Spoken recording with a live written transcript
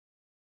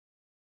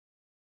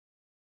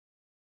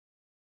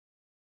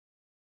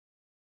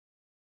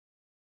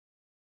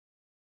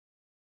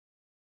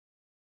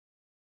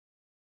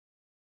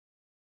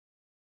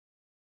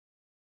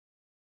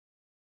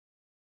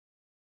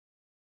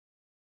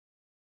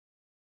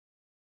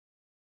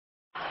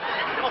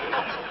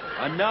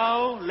And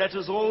now let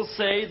us all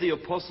say the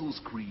Apostles'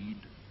 Creed,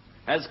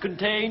 as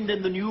contained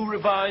in the New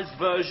Revised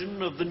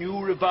Version of the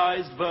New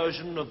Revised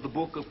Version of the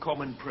Book of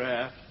Common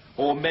Prayer,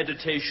 or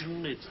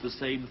meditation. It's the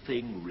same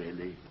thing,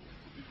 really.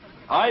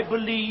 I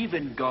believe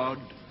in God.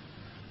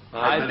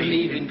 I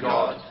believe in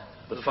God,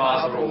 the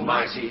Father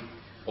Almighty,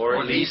 or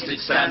at least it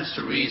stands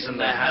to reason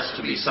there has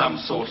to be some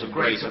sort of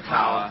greater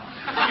power,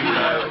 you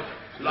know,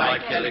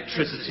 like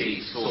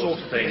electricity sort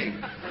of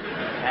thing.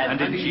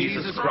 And in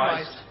Jesus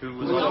Christ, who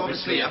was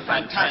obviously a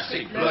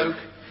fantastic bloke,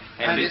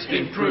 and it's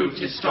been proved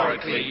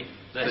historically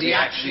that he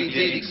actually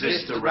did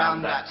exist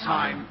around that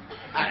time,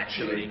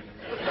 actually,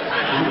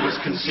 who was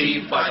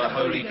conceived by the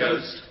Holy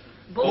Ghost,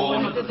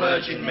 born of the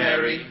Virgin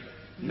Mary.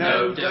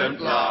 No, don't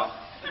laugh.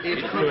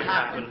 It could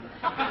happen.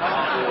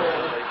 After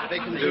all, they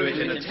can do it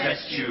in a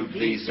test tube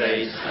these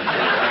days.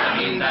 I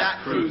mean,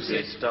 that proves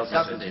it,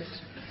 doesn't it?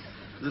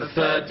 The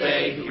third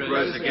day he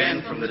rose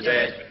again from the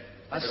dead,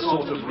 a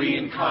sort of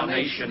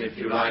reincarnation, if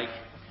you like.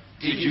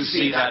 Did you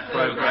see that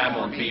program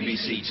on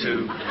BBC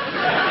Two?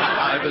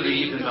 I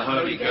believe in the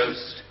Holy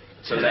Ghost,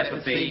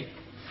 telepathy,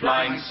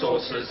 flying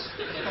saucers,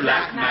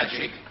 black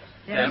magic.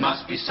 There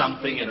must be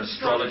something in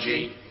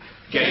astrology,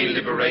 gay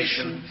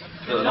liberation,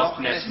 the Loch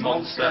Ness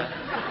Monster,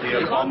 the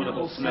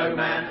abominable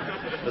snowman,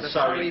 the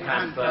Surrey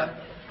Panther,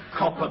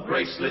 copper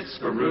bracelets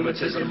for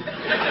rheumatism,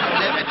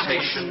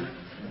 levitation,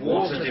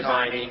 water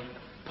divining,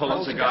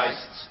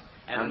 poltergeists,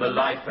 and the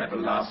life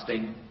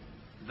everlasting.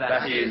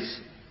 That is,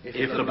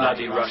 if the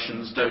bloody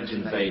Russians don't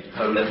invade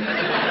Poland.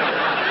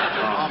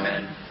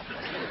 Amen.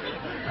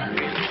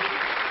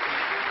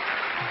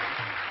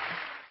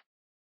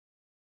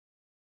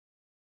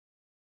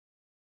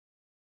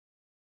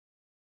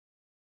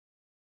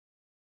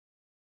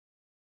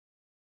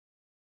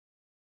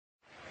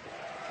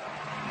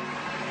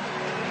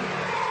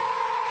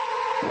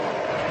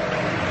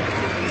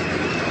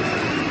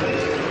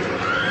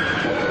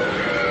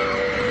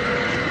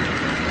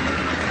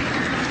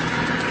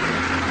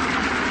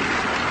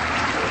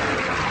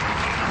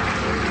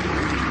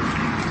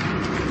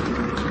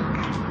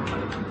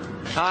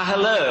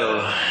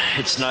 Hello.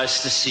 It's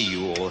nice to see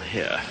you all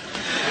here.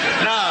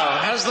 Now,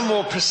 as the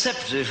more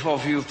perceptive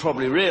of you have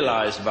probably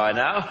realized by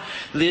now,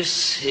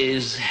 this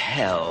is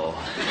hell.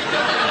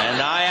 And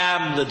I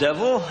am the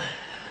devil.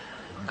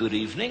 Good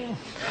evening.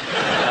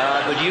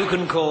 But you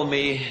can call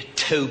me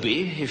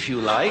Toby, if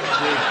you like.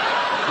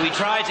 We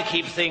try to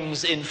keep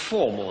things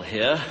informal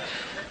here,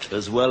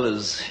 as well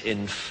as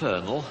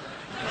infernal.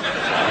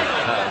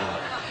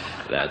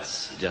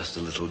 That's just a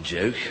little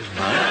joke of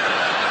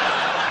mine.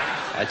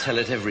 I tell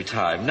it every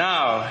time.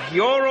 Now,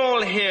 you're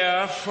all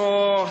here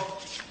for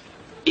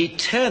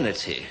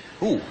eternity.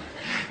 Ooh,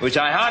 which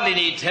I hardly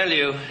need tell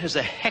you is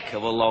a heck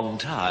of a long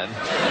time.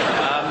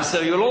 So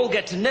you'll all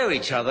get to know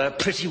each other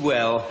pretty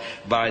well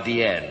by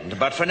the end.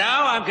 But for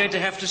now, I'm going to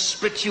have to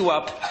split you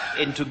up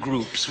into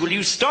groups. Will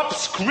you stop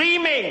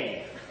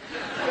screaming?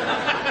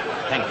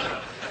 Thank you.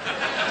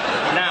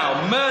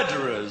 Now,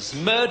 murderers.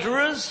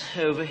 Murderers,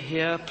 over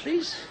here,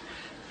 please.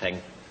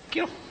 Thank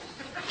you.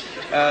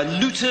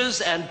 Looters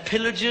and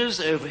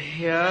pillagers over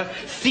here.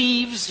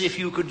 Thieves, if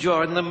you could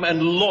join them.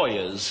 And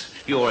lawyers.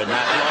 You're in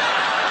that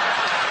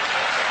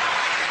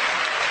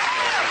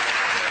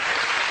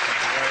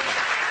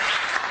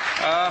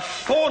lot.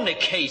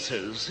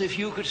 Fornicators, if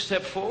you could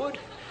step forward.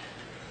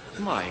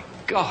 My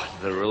God,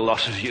 there are a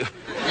lot of you.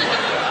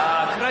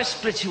 Could I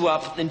split you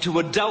up into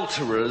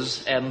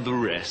adulterers and the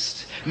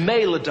rest?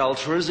 Male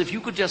adulterers, if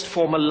you could just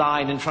form a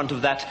line in front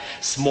of that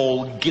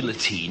small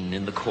guillotine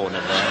in the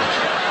corner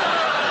there.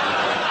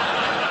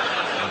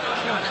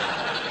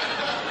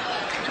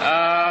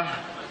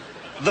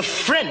 The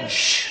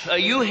French, are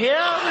you here?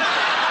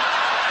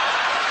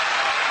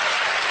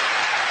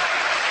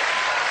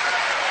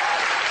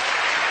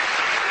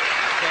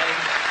 Okay.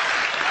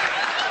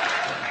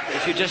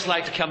 If you'd just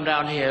like to come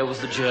down here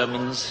with the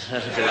Germans,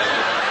 that'd be lovely.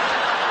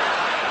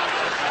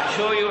 I'm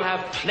sure you'll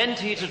have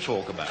plenty to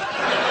talk about.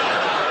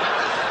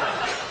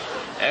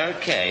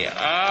 Okay,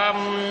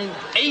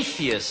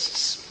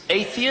 atheists.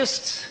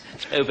 Atheists,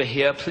 over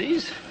here,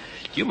 please.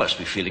 You must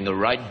be feeling a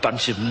right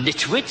bunch of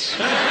nitwits.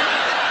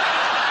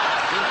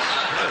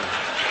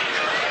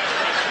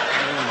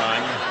 Never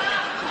mind.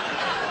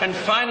 And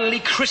finally,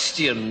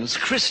 Christians.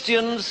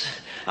 Christians.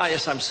 Ah,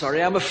 yes, I'm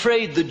sorry. I'm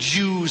afraid the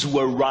Jews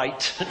were right.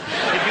 If you could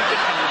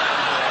come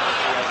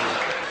down,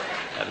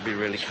 that'd be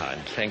really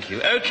kind. Thank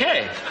you.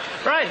 Okay.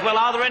 Right. Well,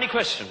 are there any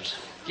questions?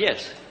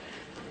 Yes.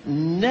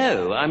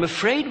 No, I'm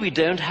afraid we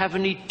don't have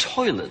any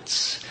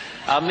toilets.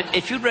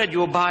 If you'd read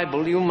your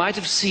Bible, you might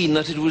have seen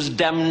that it was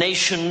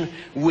damnation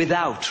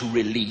without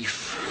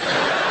relief.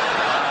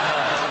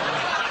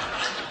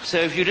 So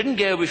if you didn't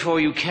go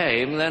before you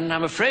came, then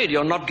I'm afraid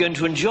you're not going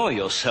to enjoy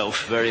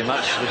yourself very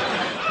much.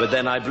 But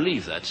then I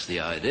believe that's the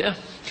idea.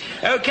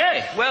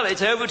 Okay, well,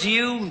 it's over to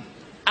you,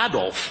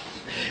 Adolf.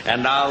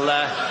 And I'll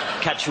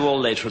catch you all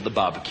later at the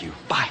barbecue.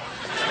 Bye.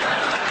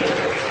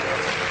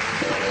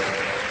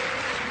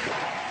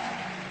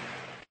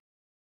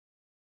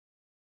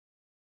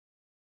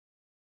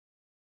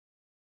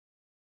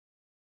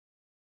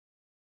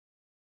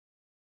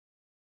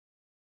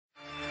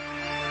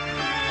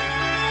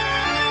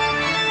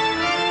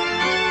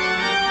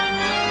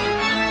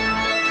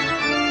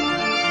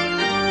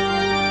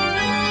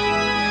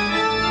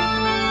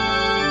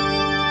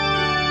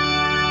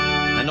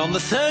 On the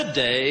third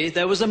day,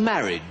 there was a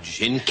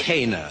marriage in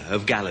Cana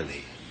of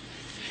Galilee.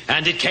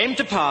 And it came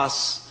to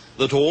pass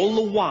that all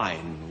the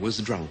wine was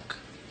drunk.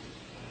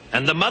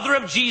 And the mother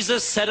of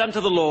Jesus said unto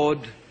the Lord,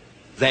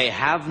 They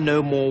have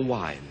no more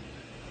wine.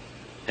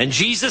 And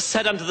Jesus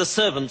said unto the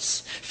servants,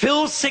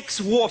 Fill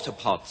 6 water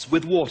pots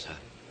with water.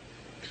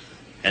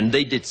 And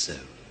they did so.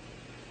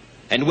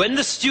 And when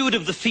the steward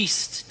of the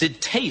feast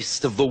did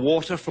taste of the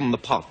water from the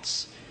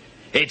pots,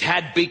 it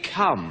had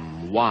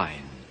become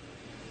wine.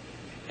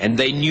 And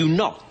they knew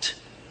not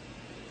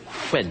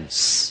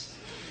whence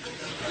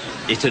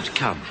it had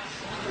come.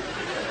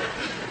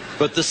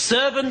 But the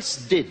servants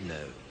did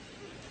know,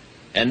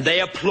 and they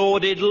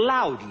applauded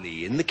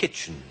loudly in the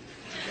kitchen.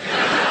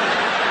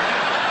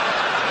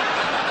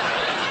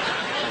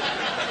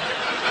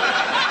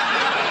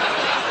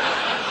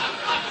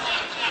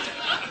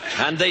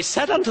 And they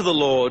said unto the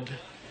Lord,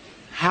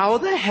 How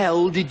the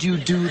hell did you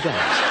do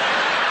that?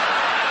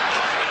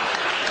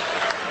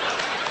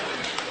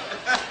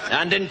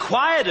 And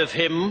inquired of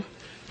him,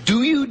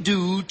 Do you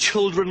do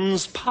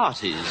children's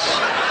parties?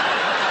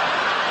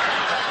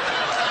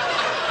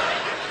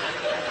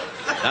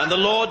 And the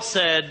Lord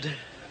said,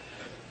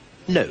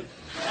 No.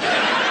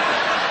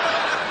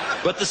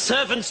 But the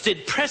servants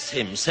did press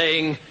him,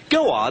 saying,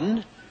 Go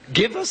on,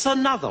 give us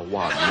another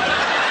one.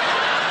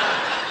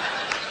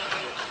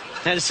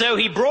 And so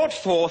he brought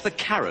forth a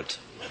carrot,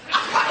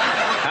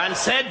 and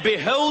said,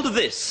 Behold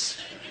this,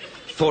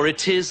 for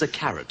it is a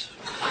carrot.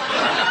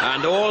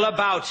 And all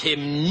about him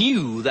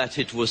knew that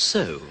it was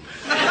so,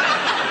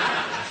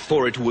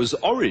 for it was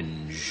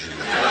orange,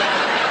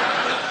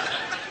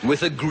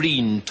 with a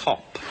green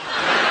top.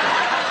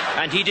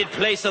 And he did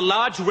place a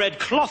large red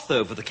cloth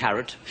over the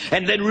carrot,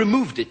 and then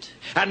removed it.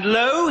 And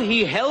lo,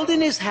 he held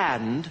in his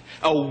hand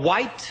a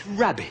white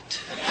rabbit.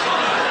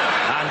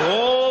 And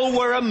all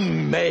were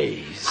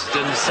amazed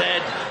and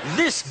said,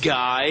 This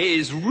guy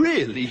is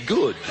really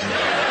good.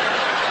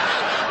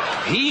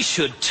 He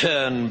should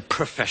turn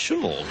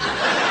professional.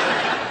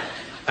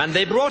 And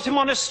they brought him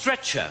on a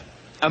stretcher,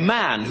 a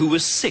man who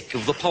was sick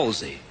of the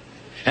palsy.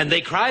 And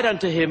they cried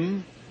unto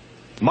him,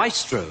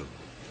 Maestro,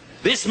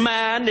 this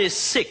man is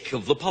sick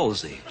of the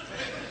palsy.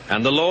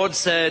 And the Lord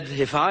said,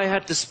 If I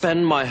had to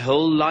spend my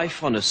whole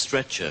life on a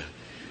stretcher,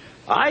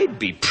 I'd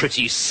be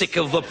pretty sick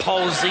of the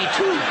palsy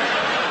too.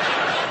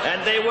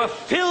 And they were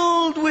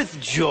filled with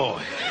joy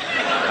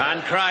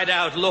and cried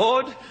out,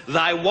 Lord,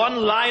 thy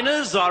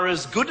one-liners are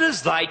as good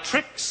as thy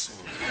tricks.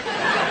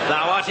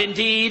 Thou art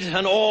indeed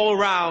an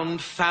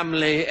all-round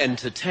family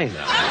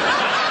entertainer.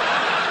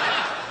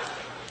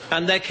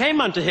 And there came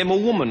unto him a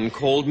woman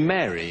called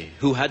Mary,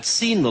 who had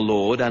seen the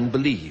Lord and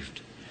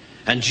believed.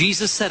 And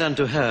Jesus said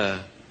unto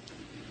her,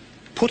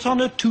 Put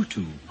on a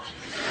tutu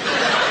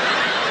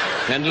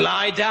and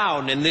lie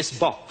down in this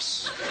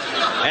box.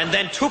 And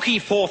then took he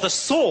forth a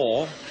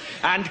saw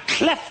and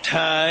cleft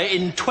her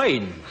in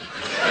twain.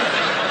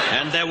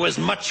 And there was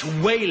much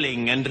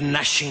wailing and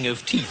gnashing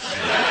of teeth.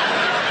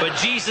 But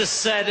Jesus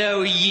said,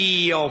 O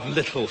ye of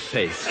little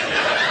faith.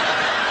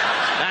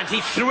 And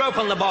he threw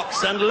open the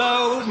box, and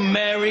lo,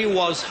 Mary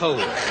was whole.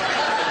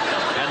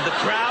 And the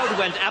crowd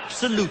went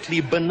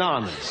absolutely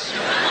bananas.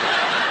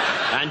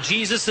 And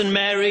Jesus and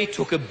Mary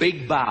took a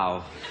big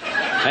bow.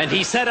 And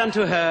he said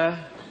unto her,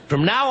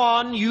 From now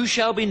on you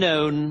shall be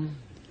known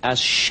as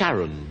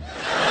Sharon.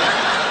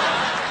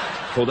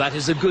 For that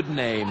is a good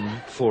name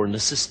for an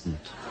assistant.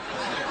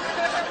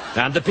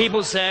 And the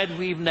people said,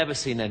 We've never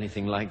seen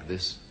anything like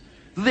this.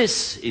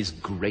 This is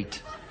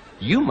great.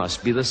 You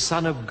must be the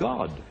Son of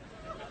God.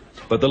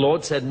 But the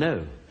Lord said,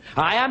 No,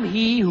 I am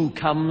he who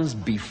comes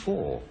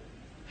before.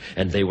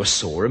 And they were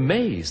sore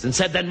amazed and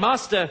said, Then,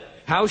 Master,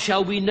 how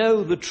shall we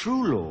know the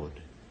true Lord?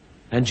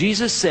 And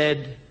Jesus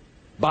said,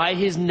 By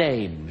his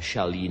name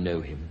shall ye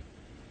know him.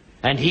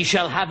 And he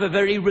shall have a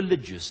very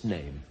religious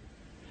name.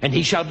 And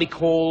he shall be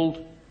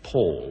called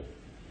Paul.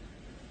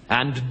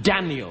 And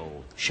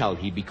Daniel shall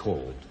he be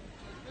called.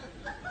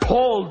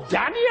 Paul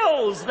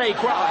Daniels, they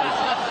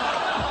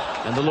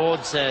cried. And the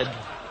Lord said,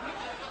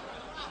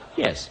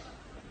 Yes,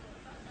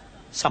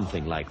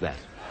 something like that.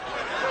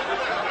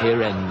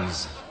 Here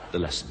ends the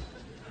lesson.